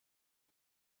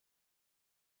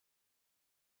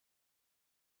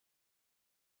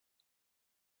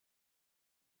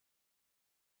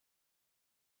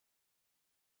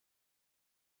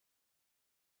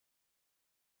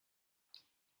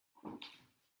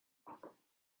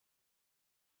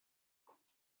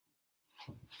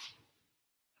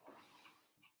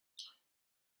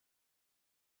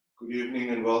Good evening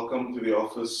and welcome to the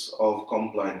office of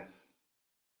Compline.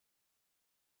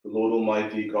 The Lord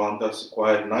Almighty grant us a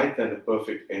quiet night and a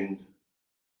perfect end.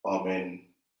 Amen.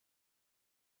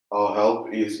 Our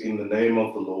help is in the name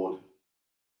of the Lord,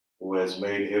 who has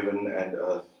made heaven and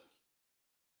earth.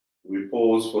 We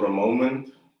pause for a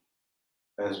moment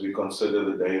as we consider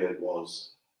the day that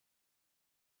was.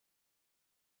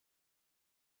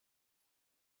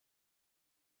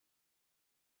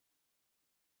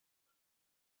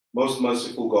 Most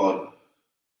merciful God,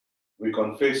 we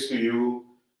confess to you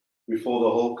before the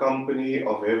whole company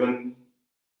of heaven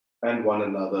and one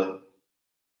another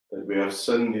that we have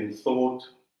sinned in thought,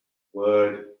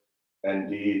 word, and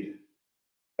deed,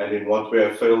 and in what we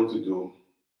have failed to do.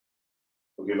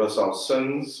 Forgive us our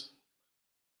sins,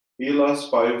 heal us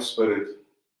by your Spirit,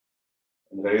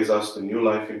 and raise us to new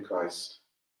life in Christ.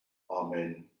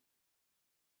 Amen.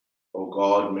 O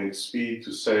God, make speed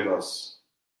to save us.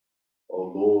 O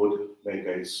Lord, make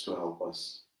haste to help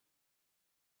us.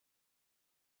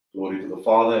 Glory to the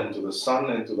Father, and to the Son,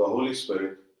 and to the Holy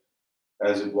Spirit,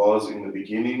 as it was in the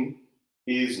beginning,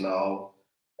 is now,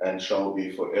 and shall be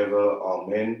forever.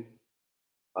 Amen.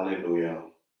 Alleluia.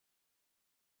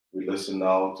 We listen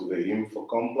now to the hymn for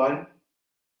Compline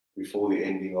before the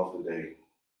ending of the day.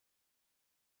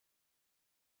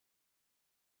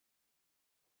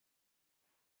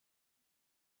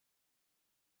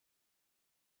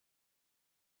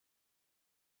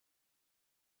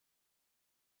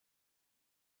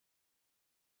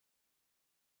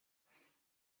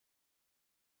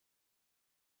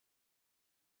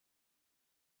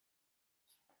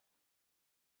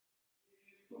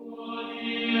 For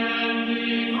the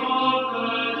ending of the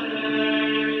day,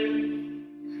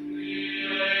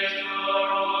 Creator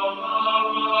of the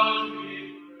world, we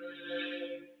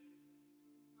pray,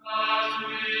 that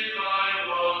with thy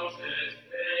wonted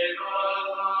favor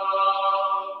thou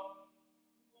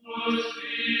wouldst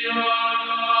be our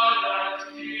God and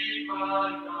keep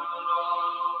and guide.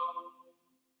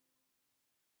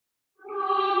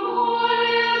 From all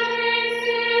dreams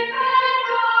defend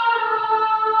our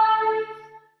eyes,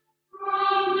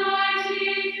 from nighty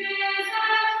fears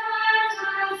and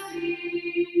fantasies,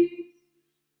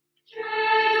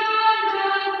 tread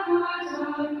underfoot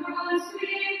across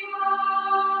we go,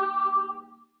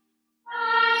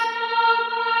 as no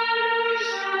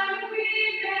pollution we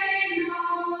may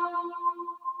know.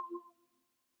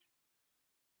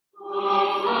 O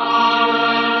Father,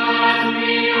 let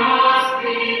me ask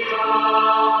thee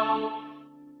now,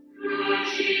 through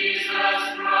Jesus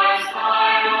Christ,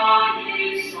 thy only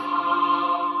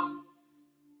Son,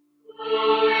 who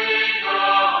in the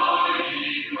Holy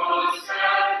Ghost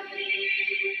hath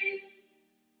thee,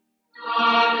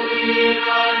 doth live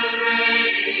and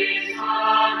reign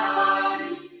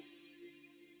eternally.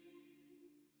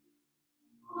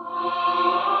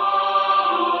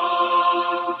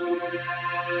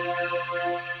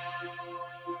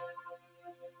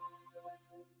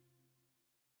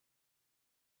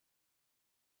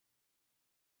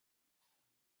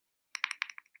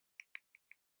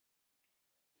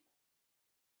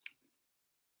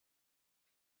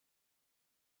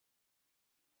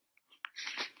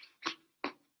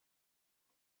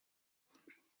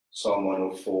 Psalm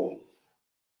 104.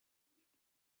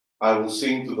 I will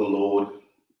sing to the Lord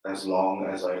as long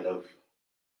as I live.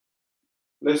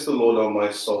 Bless the Lord, O my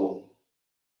soul.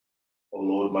 O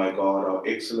Lord my God, how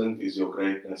excellent is your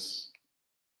greatness.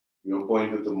 You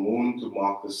appointed the moon to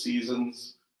mark the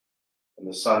seasons, and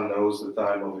the sun knows the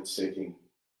time of its setting.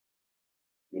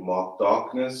 You mark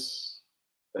darkness,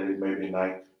 that it may be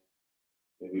night,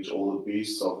 in which all the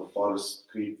beasts of the forest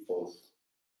creep forth.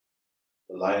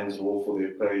 The lions roar for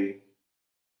their prey,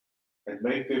 and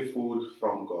make their food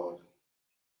from God.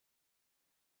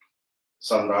 The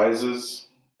sun rises,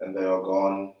 and they are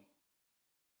gone,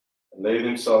 and lay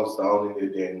themselves down in their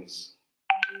dens.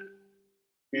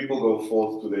 People go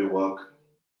forth to their work,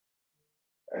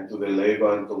 and to their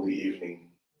labor until the evening.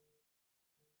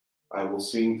 I will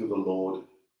sing to the Lord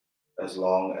as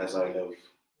long as I live.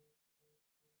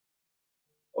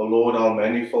 O Lord, how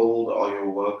manifold are your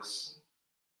works.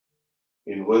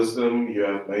 In wisdom you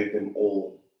have made them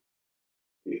all.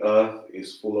 The earth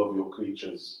is full of your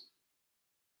creatures.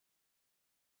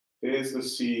 There is the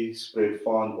sea spread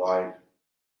far and wide,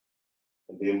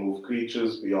 and there move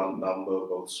creatures beyond number,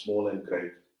 both small and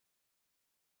great.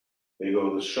 There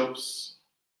go the ships,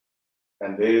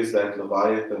 and there is that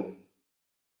Leviathan,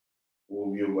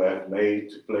 whom you have made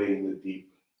to play in the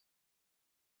deep.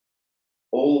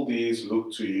 All these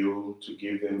look to you to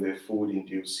give them their food in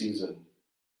due season.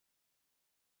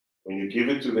 When you give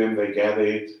it to them, they gather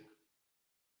it.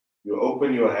 You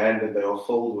open your hand, and they are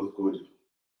filled with good.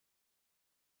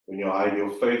 When you hide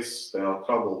your face, they are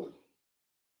troubled.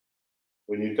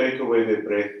 When you take away their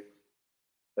breath,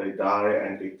 they die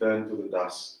and return to the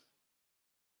dust.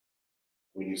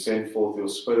 When you send forth your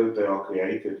Spirit, they are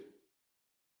created,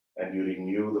 and you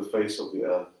renew the face of the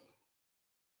earth.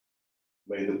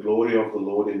 May the glory of the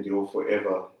Lord endure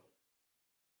forever.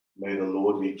 May the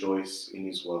Lord rejoice in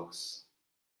his works.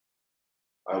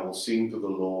 I will sing to the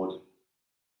Lord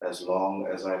as long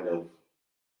as I live.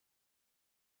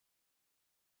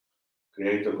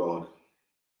 Creator God,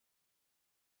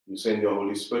 you send your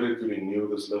Holy Spirit to renew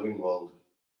this living world,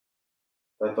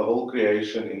 that the whole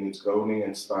creation in its groaning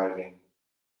and striving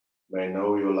may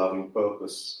know your loving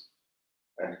purpose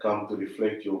and come to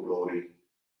reflect your glory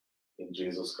in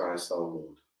Jesus Christ our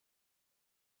Lord.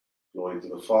 Glory to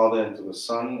the Father, and to the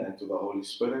Son, and to the Holy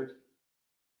Spirit,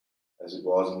 as it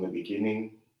was in the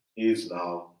beginning, is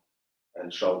now,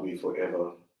 and shall be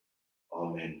forever.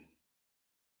 Amen.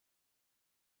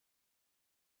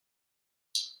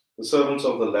 The servants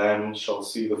of the Lamb shall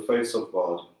see the face of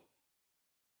God,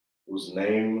 whose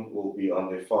name will be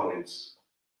on their foreheads.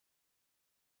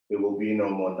 There will be no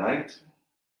more night.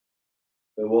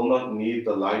 They will not need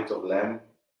the light of lamp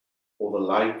or the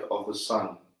light of the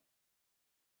sun,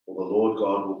 for the Lord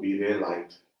God will be their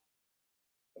light,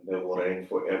 and they will reign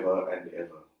forever and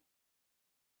ever.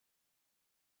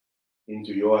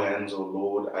 Into your hands, O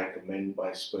Lord, I commend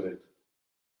my spirit.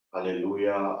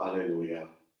 Alleluia, alleluia.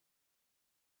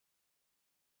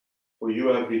 For you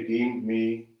have redeemed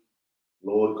me,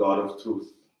 Lord God of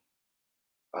truth.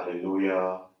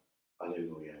 Alleluia,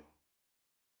 alleluia.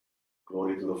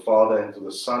 Glory to the Father, and to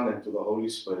the Son, and to the Holy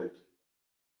Spirit.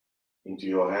 Into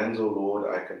your hands, O Lord,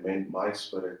 I commend my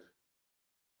spirit.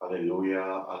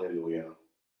 Alleluia, alleluia.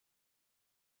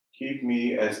 Keep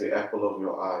me as the apple of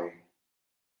your eye,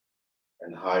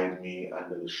 and hide me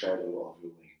under the shadow of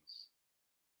your wings.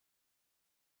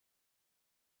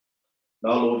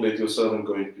 Now, Lord, let your servant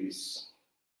go in peace.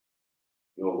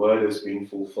 Your word has been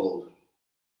fulfilled.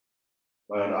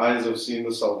 My own eyes have seen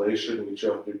the salvation which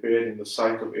you have prepared in the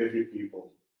sight of every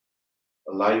people,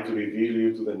 a light to reveal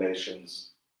you to the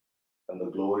nations, and the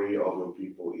glory of your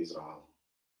people Israel.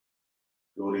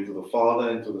 Glory to the Father,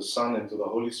 and to the Son, and to the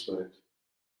Holy Spirit,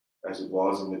 as it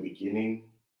was in the beginning,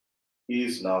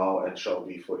 is now, and shall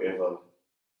be forever.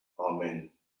 Amen.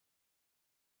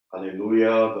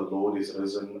 Alleluia, the Lord is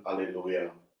risen. Alleluia.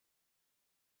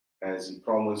 As he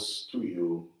promised to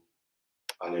you.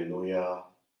 Alleluia,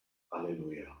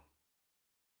 alleluia.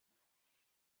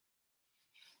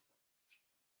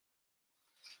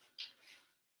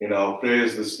 In our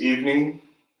prayers this evening,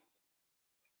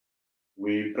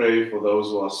 we pray for those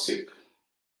who are sick.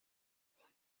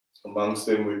 Amongst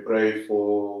them, we pray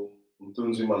for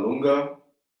Mtunzi Malunga,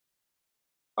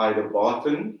 Ida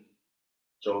Barton,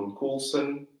 Joan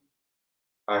Coulson,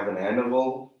 Ivan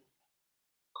Hannibal,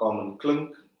 Carmen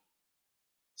Klink,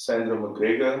 Sandra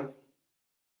McGregor,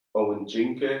 Owen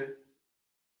Jinke,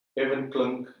 Evan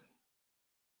Klink,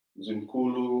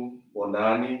 Zinkulu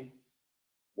Bonani,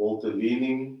 Walter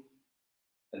Leaning,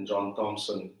 and John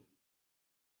Thompson.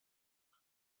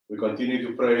 We continue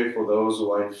to pray for those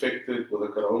who are infected with the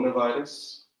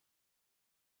coronavirus.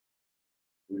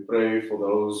 We pray for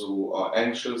those who are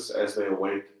anxious as they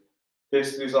await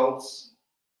test results.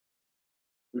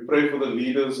 We pray for the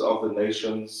leaders of the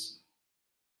nations.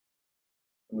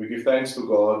 And we give thanks to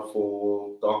God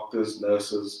for doctors,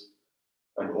 nurses,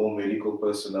 and all medical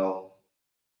personnel.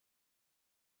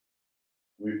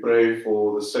 We pray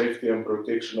for the safety and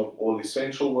protection of all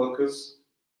essential workers.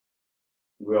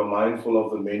 We are mindful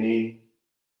of the many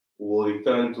who will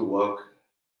return to work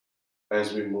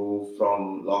as we move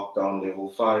from lockdown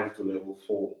level 5 to level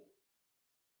 4.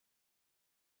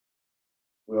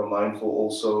 We are mindful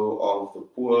also of the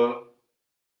poor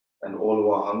and all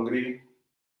who are hungry,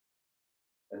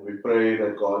 and we pray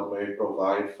that God may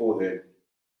provide for them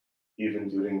even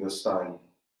during this time.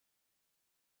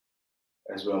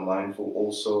 As we are mindful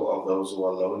also of those who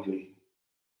are lonely,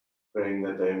 praying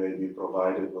that they may be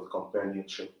provided with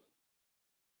companionship.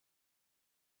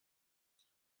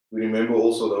 We remember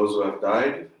also those who have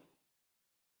died,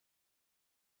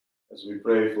 as we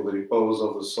pray for the repose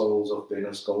of the souls of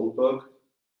Dennis Goldberg,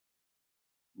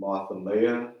 Martha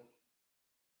Meyer,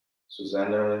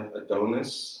 Susanna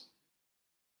Adonis,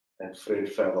 and Fred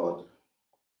Favard.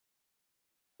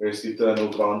 Rest eternal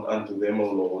grant unto them, O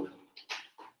Lord,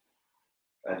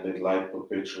 and let light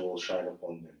perpetual shine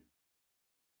upon them.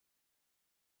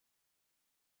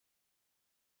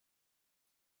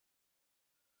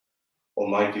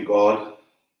 Almighty God,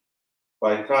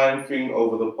 by triumphing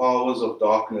over the powers of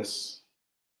darkness,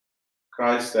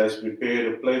 Christ has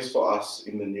prepared a place for us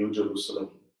in the New Jerusalem.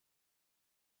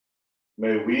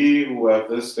 May we who have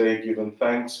this day given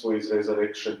thanks for his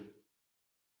resurrection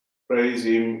praise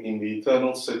him in the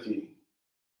eternal city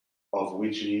of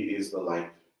which he is the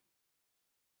light.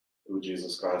 Through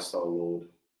Jesus Christ our Lord.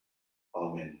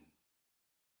 Amen.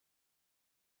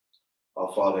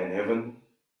 Our Father in heaven,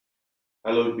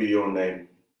 hallowed be your name.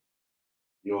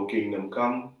 Your kingdom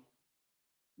come,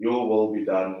 your will be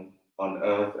done on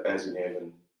earth as in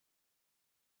heaven.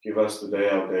 Give us today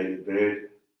our daily bread.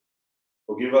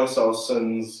 Forgive us our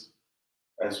sins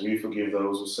as we forgive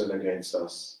those who sin against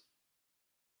us.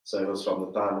 Save us from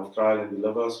the time of trial and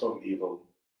deliver us from evil.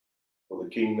 For the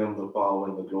kingdom, the power,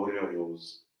 and the glory are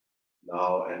yours,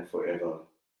 now and forever.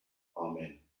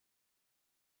 Amen.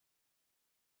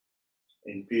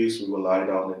 In peace we will lie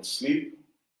down and sleep.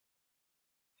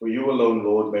 For you alone,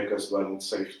 Lord, make us dwell in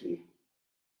safety.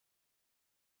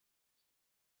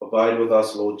 Abide with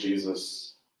us, Lord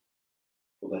Jesus,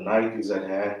 for the night is at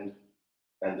hand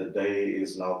and the day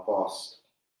is now past.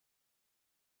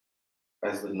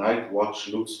 As the night watch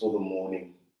looks for the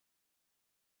morning,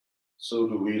 so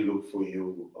do we look for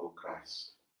you, O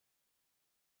Christ.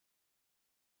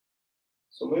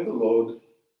 So may the Lord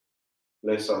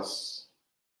bless us.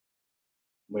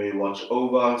 May he watch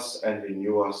over us and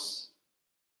renew us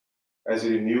as he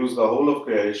renews the whole of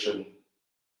creation.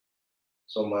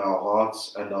 So may our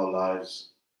hearts and our lives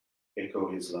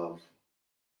echo his love.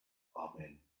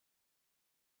 Amen.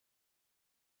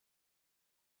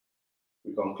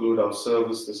 We conclude our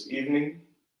service this evening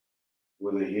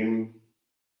with a hymn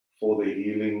for the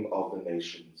healing of the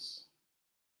nations.